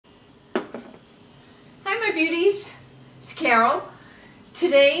my beauties, it's Carol.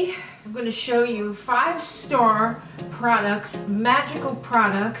 Today I'm going to show you 5-star products, magical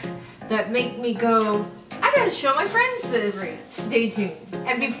products that make me go, I gotta show my friends this. Great. Stay tuned.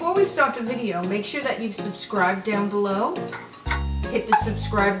 And before we start the video, make sure that you've subscribed down below. Hit the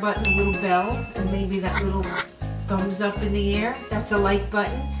subscribe button, the little bell, and maybe that little thumbs up in the air. That's a like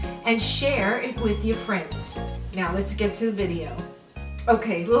button. And share it with your friends. Now let's get to the video.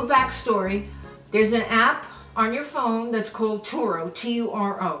 Okay, little backstory. There's an app on your phone that's called TURO,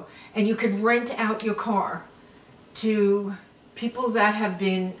 T-U-R-O, and you could rent out your car to people that have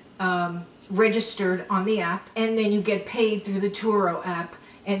been registered on the app, and then you get paid through the TURO app,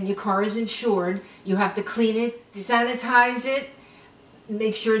 and your car is insured. You have to clean it, sanitize it,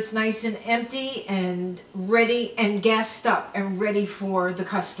 make sure it's nice and empty and ready and gassed up and ready for the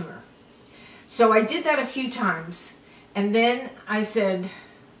customer. So I did that a few times, and then I said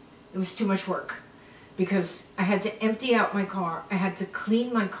it was too much work because I had to empty out my car, I had to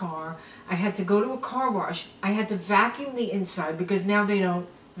clean my car, I had to go to a car wash, I had to vacuum the inside because now they don't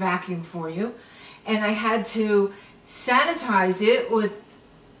vacuum for you, and I had to sanitize it with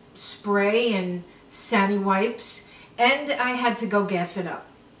spray and Sani wipes, and I had to go gas it up.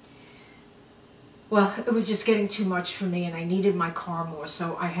 Well, it was just getting too much for me and I needed my car more,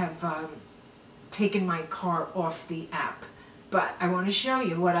 so I have taken my car off the app. But I want to show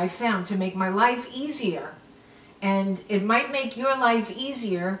you what I found to make my life easier, and it might make your life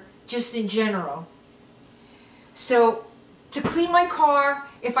easier just in general. So to clean my car,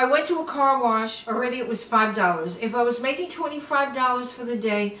 if I went to a car wash, already it was $5. If I was making $25 for the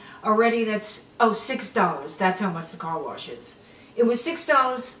day, already that's, $6. That's how much the car wash is. It was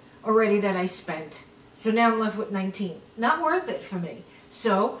 $6 already that I spent. So now I'm left with $19. Not worth it for me.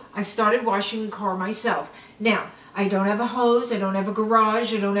 So I started washing the car myself. Now, I don't have a hose, I don't have a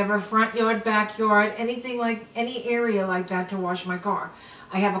garage, I don't have a front yard, backyard, anything like, any area like that to wash my car.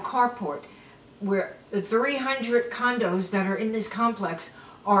 I have a carport where the 300 condos that are in this complex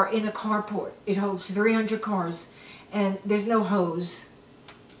are in a carport. It holds 300 cars and there's no hose.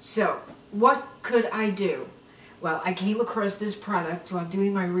 So what could I do? Well, I came across this product while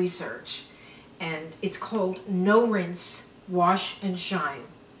doing my research, and it's called No Rinse, Wash and Shine.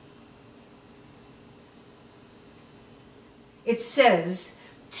 It says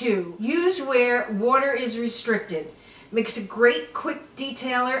to use where water is restricted. Makes a great quick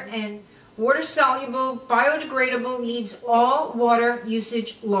detailer and water soluble, biodegradable, needs all water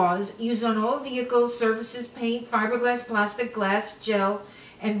usage laws. Used on all vehicles, surfaces, paint, fiberglass, plastic, glass, gel,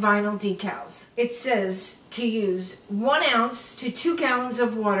 and vinyl decals. It says to use 1 ounce to 2 gallons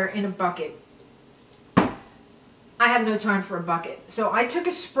of water in a bucket. I have no time for a bucket. So I took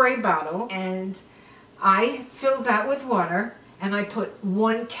a spray bottle and I filled that with water and I put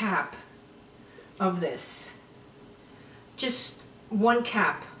 1 cap of this. Just 1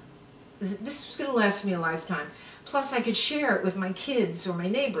 cap. This is going to last me a lifetime. Plus I could share it with my kids or my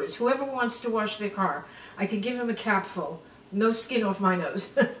neighbors. Whoever wants to wash their car, I could give them a cap full. No skin off my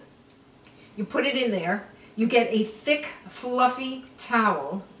nose. You put it in there. You get a thick, fluffy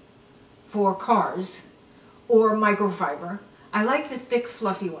towel for cars or microfiber. I like the thick,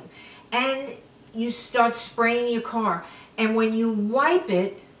 fluffy one. And you start spraying your car. And when you wipe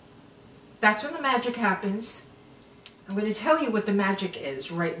it, that's when the magic happens. I'm going to tell you what the magic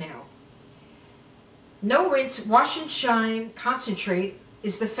is right now. No Rinse, Wash and Shine Concentrate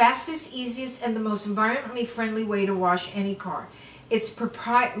is the fastest, easiest, and the most environmentally friendly way to wash any car. It's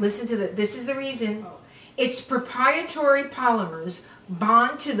listen to this is the reason. Its proprietary polymers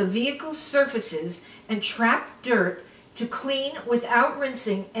bond to the vehicle's surfaces and trap dirt to clean without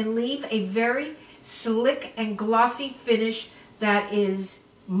rinsing and leave a very slick and glossy finish that is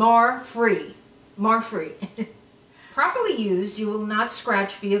mar-free. Mar-free. Properly used, you will not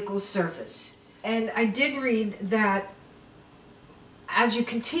scratch vehicle's surface. And I did read that as you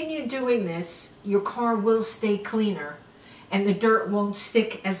continue doing this, your car will stay cleaner and the dirt won't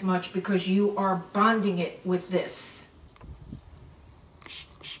stick as much because you are bonding it with this.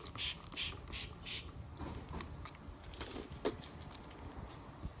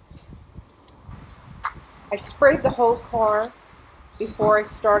 I sprayed the whole car before I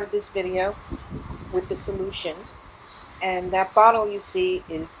started this video with the solution, and that bottle you see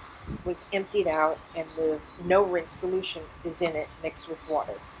was emptied out and the No Rinse solution is in it mixed with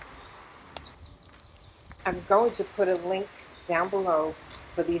water. I'm going to put a link down below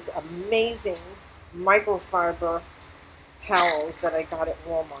for these amazing microfiber towels that I got at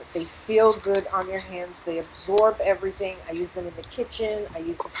Walmart. They feel good on your hands. They absorb everything. I use them in the kitchen. I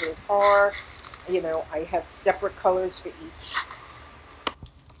use them for the car. You know, I have separate colors for each.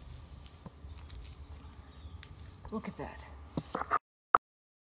 Look at that.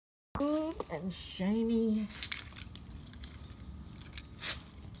 Smooth and shiny.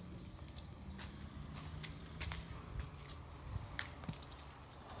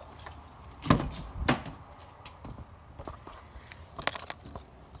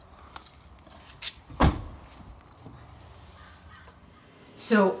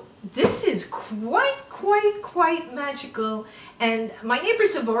 So this is quite magical, and my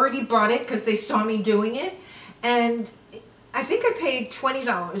neighbors have already bought it because they saw me doing it, and I think I paid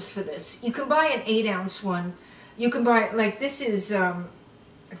 $20 for this. You can buy an 8-ounce one. You can buy, like, this is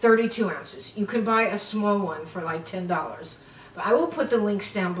 32 ounces. You can buy a small one for like $10. But I will put the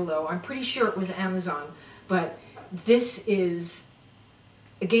links down below. I'm pretty sure it was Amazon, but this is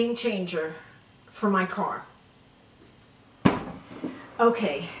a game changer for my car.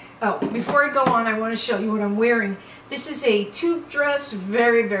 Okay, oh, before I go on, I want to show you what I'm wearing. This is a tube dress,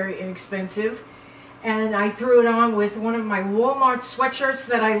 very inexpensive. And I threw it on with one of my Walmart sweatshirts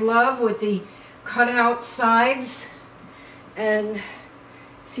that I love with the cutout sides. And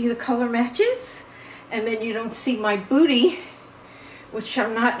see, the color matches. And then you don't see my booty, which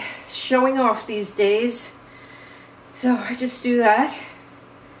I'm not showing off these days. So I just do that.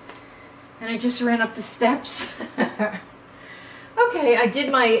 And I just ran up the steps. Okay, I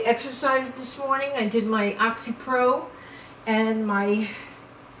did my exercise this morning. I did my OxyPro and my,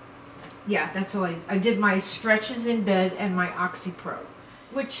 yeah, that's all I did my stretches in bed and my OxyPro,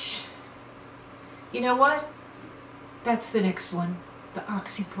 which, you know what? That's the next one, the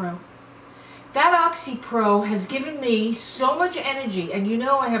OxyPro. That OxyPro has given me so much energy, and you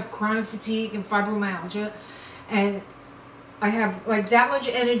know I have chronic fatigue and fibromyalgia, and I have like that much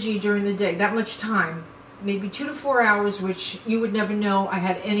energy during the day, that much time. Maybe 2 to 4 hours, which you would never know I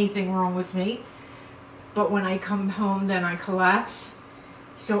had anything wrong with me. But when I come home, then I collapse.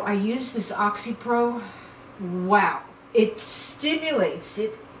 So I use this OxyPro. Wow. It stimulates,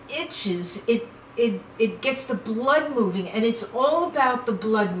 it itches, it gets the blood moving, and it's all about the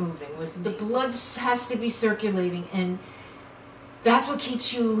blood moving. With the blood has to be circulating, and that's what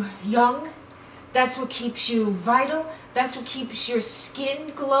keeps you young. That's what keeps you vital. That's what keeps your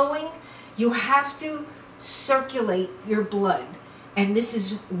skin glowing. You have to circulate your blood, and this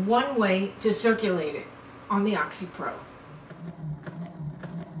is one way to circulate it on the OxyPro.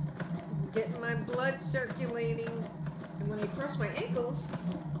 Getting my blood circulating, and when I cross my ankles,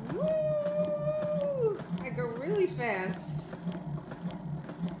 woo, I go really fast.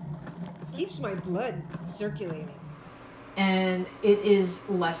 It keeps my blood circulating, and it is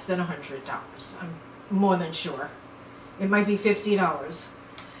less than $100. I'm more than sure. It might be $50.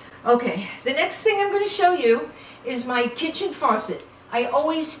 Okay, the next thing I'm going to show you is my kitchen faucet. I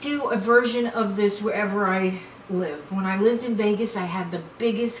always do a version of this wherever I live. When I lived in Vegas, I had the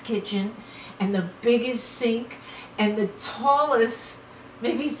biggest kitchen and the biggest sink and the tallest,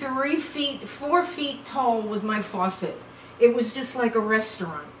 maybe 4 feet tall was my faucet. It was just like a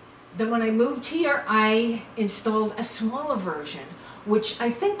restaurant. Then when I moved here, I installed a smaller version, which I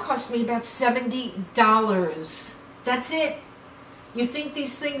think cost me about $70. That's it. You think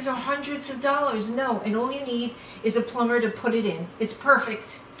these things are hundreds of dollars? No, and all you need is a plumber to put it in. It's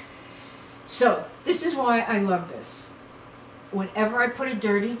perfect. So, this is why I love this. Whenever I put a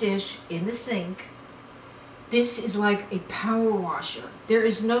dirty dish in the sink, this is like a power washer. There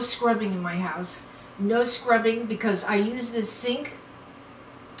is no scrubbing in my house. No scrubbing, because I use this sink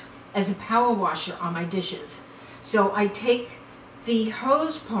as a power washer on my dishes. So I take the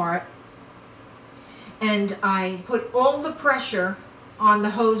hose part and I put all the pressure on the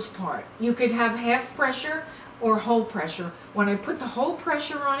hose part. You could have half pressure or whole pressure. When I put the whole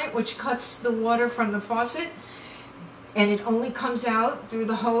pressure on it, which cuts the water from the faucet, and it only comes out through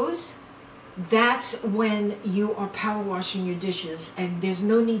the hose, that's when you are power washing your dishes, and there's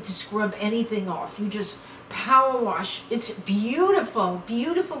no need to scrub anything off. You just power wash. It's beautiful,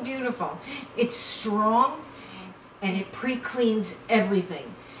 beautiful, beautiful. It's strong, and it pre-cleans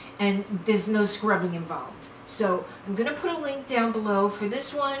everything. And there's no scrubbing involved. So I'm going to put a link down below for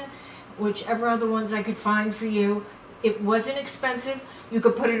this one, whichever other ones I could find for you. It wasn't expensive. You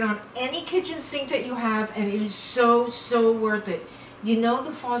could put it on any kitchen sink that you have, and it is so, so worth it. You know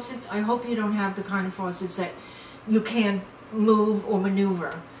the faucets, I hope you don't have the kind of faucets that you can't move or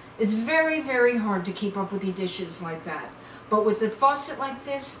maneuver. It's very, very hard to keep up with your dishes like that. But with a faucet like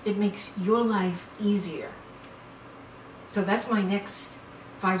this, it makes your life easier. So that's my next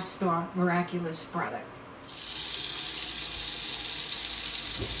 5-star miraculous product.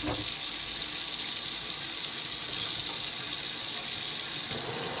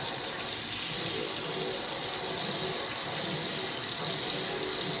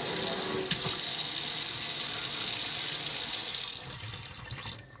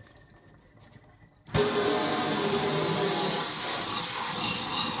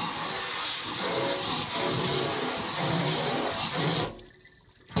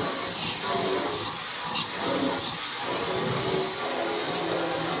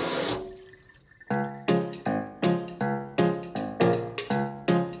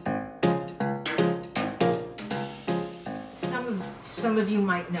 you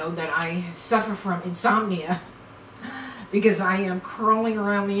might know that I suffer from insomnia because I am crawling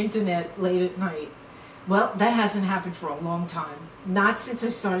around the internet late at night. Well, that hasn't happened for a long time. Not since I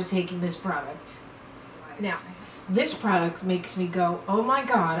started taking this product. Now, this product makes me go, oh my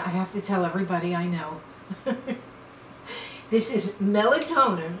God, I have to tell everybody I know. This is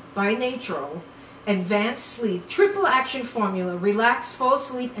Melatonin by NATROL, Advanced Sleep, Triple Action Formula, Relax, Fall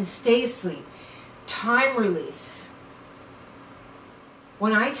Asleep, and Stay Asleep. Time release.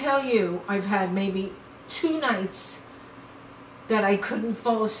 When I tell you I've had maybe 2 nights that I couldn't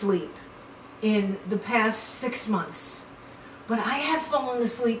fall asleep in the past 6 months, but I have fallen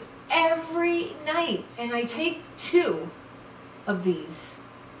asleep every night, and I take 2 of these.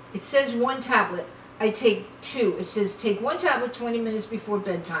 It says 1 tablet. I take 2. It says take 1 tablet 20 minutes before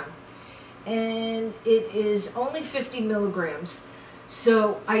bedtime, and it is only 50 milligrams.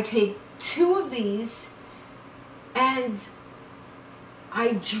 So I take 2 of these, and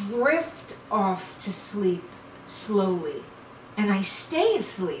I drift off to sleep slowly, and I stay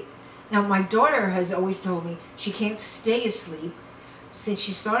asleep. Now, my daughter has always told me she can't stay asleep. Since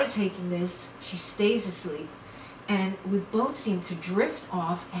she started taking this, she stays asleep. And we both seem to drift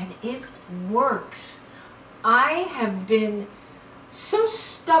off, and it works. I have been so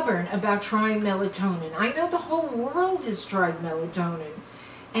stubborn about trying melatonin. I know the whole world has tried melatonin.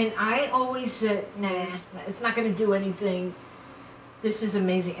 And I always said, nah, it's not going to do anything. This is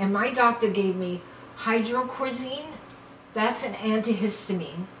amazing. And my doctor gave me hydrocortisone. That's an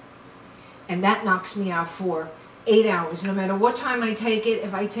antihistamine. And that knocks me out for 8 hours. No matter what time I take it,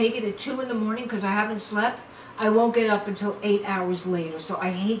 if I take it at 2 in the morning because I haven't slept, I won't get up until 8 hours later. So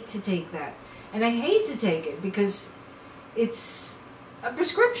I hate to take that. And I hate to take it because it's a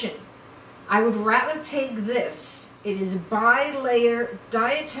prescription. I would rather take this. It is a bi-layer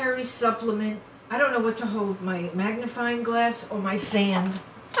dietary supplement. I don't know what to hold, my magnifying glass or my fan.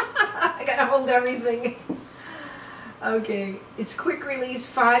 I gotta hold everything. Okay, it's quick release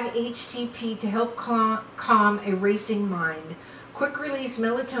 5-HTP to help calm a racing mind. Quick release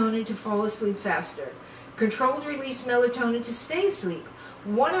melatonin to fall asleep faster. Controlled release melatonin to stay asleep.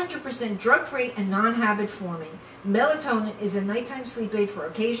 100% drug-free and non-habit forming. Melatonin is a nighttime sleep aid for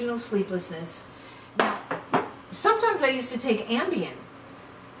occasional sleeplessness. Now, sometimes I used to take Ambien,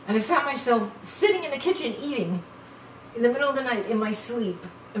 and I found myself sitting in the kitchen eating in the middle of the night in my sleep.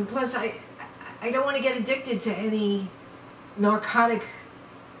 And plus, I don't want to get addicted to any narcotic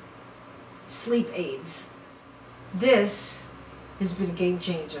sleep aids. This has been a game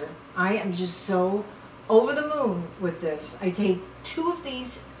changer. I am just so over the moon with this. I take 2 of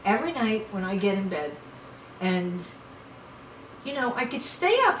these every night when I get in bed. And, you know, I could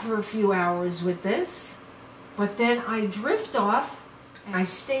stay up for a few hours with this, but then I drift off and I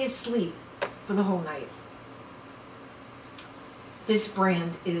stay asleep for the whole night. This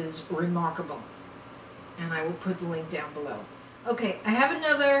brand is remarkable, and I will put the link down below. Okay, I have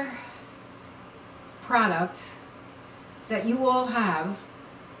another product that you all have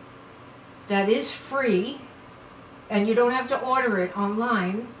that is free, and you don't have to order it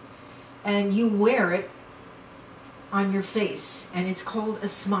online, and you wear it on your face, and it's called a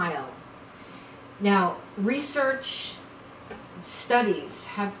smile. Now, research studies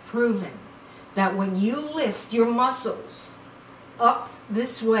have proven that when you lift your muscles up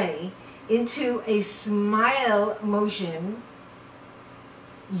this way into a smile motion,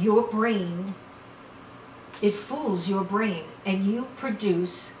 your brain, it fools your brain, and you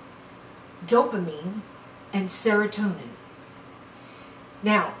produce dopamine and serotonin.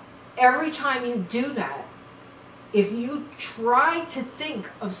 Now, every time you do that, if you try to think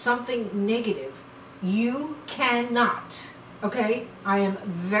of something negative, you cannot. Okay? I am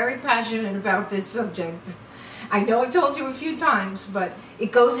very passionate about this subject. I know I've told you a few times, but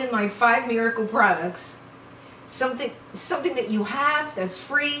it goes in my 5 miracle products. Something that you have that's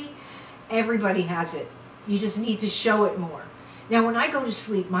free, everybody has it. You just need to show it more. Now, when I go to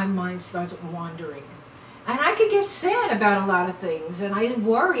sleep, my mind starts wandering. And I could get sad about a lot of things, and I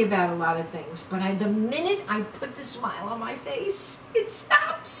worry about a lot of things, but the minute I put the smile on my face, it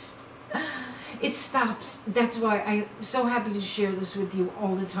stops. It stops. That's why I'm so happy to share this with you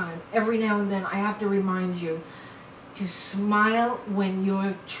all the time. Every now and then I have to remind you to smile when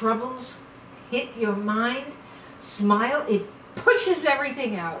your troubles hit your mind. Smile. It pushes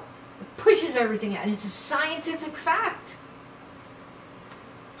everything out. It pushes everything out. And it's a scientific fact.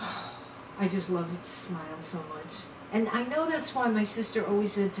 I just love it to smile so much. And I know that's why my sister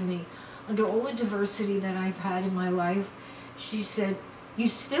always said to me, under all the diversity that I've had in my life, she said, you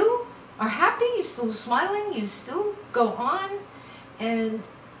still are happy, you're still smiling, you still go on. And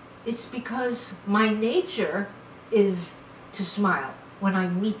it's because my nature is to smile. when I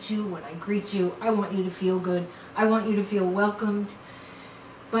meet you, when I greet you. I want you to feel good. I want you to feel welcomed.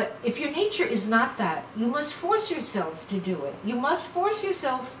 But if your nature is not that, you must force yourself to do it. You must force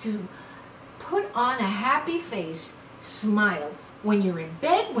yourself to put on a happy face, smile. When you're in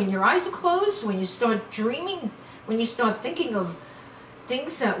bed, when your eyes are closed, when you start dreaming, when you start thinking of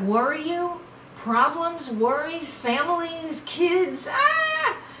things that worry you, problems, worries, families, kids,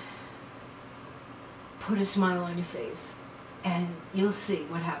 put a smile on your face and you'll see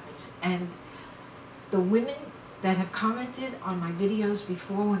what happens. And the women that have commented on my videos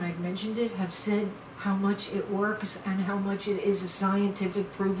before when I've mentioned it have said how much it works and how much it is a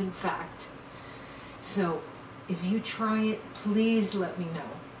scientific proven fact. So if you try it, please let me know.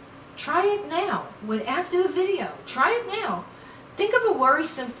 Try it now. After the video, try it now. Think of a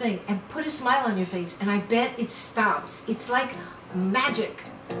worrisome thing and put a smile on your face, and I bet it stops. It's like magic.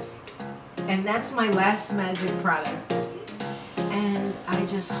 And that's my last magic product. And I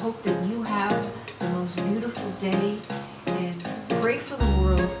just hope that you have the most beautiful day, and pray for the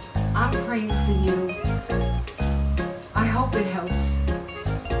world. I'm praying for you. I hope it helps.